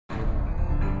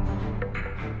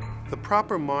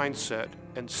proper mindset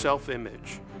and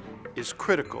self-image is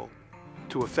critical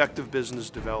to effective business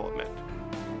development.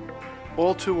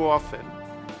 All too often,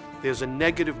 there's a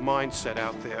negative mindset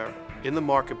out there in the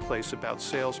marketplace about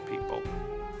salespeople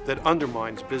that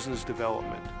undermines business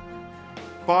development.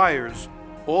 Buyers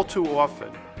all too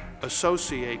often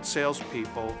associate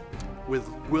salespeople with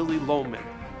Willy Loman,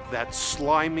 that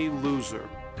slimy loser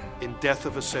in Death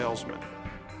of a Salesman.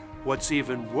 What's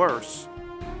even worse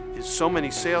is so many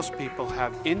salespeople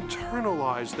have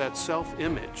internalized that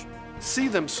self-image, see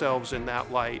themselves in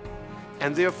that light,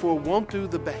 and therefore won't do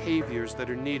the behaviors that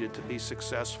are needed to be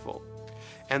successful.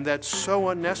 And that's so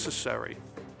unnecessary,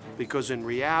 because in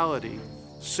reality,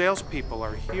 salespeople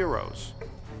are heroes.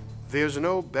 There's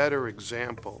no better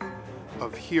example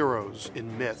of heroes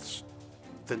in myths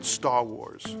than Star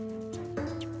Wars.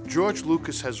 George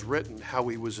Lucas has written how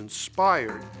he was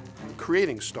inspired in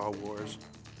creating Star Wars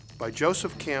by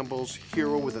Joseph Campbell's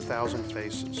Hero with 1,000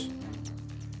 Faces.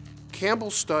 Campbell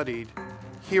studied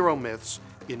hero myths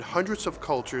in hundreds of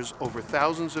cultures over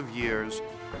thousands of years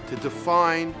to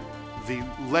define the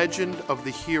legend of the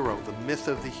hero, the myth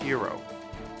of the hero.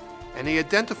 And he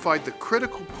identified the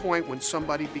critical point when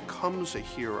somebody becomes a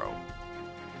hero.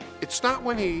 It's not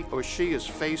when he or she is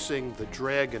facing the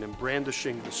dragon and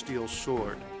brandishing the steel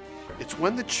sword. It's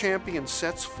when the champion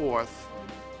sets forth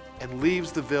and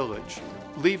leaves the village,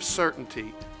 leaves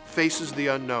certainty, faces the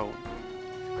unknown.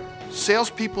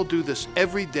 Salespeople do this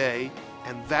every day,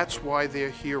 and that's why they're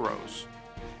heroes.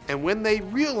 And when they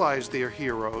realize they're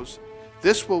heroes,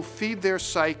 this will feed their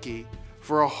psyche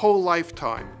for a whole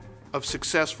lifetime of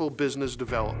successful business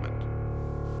development.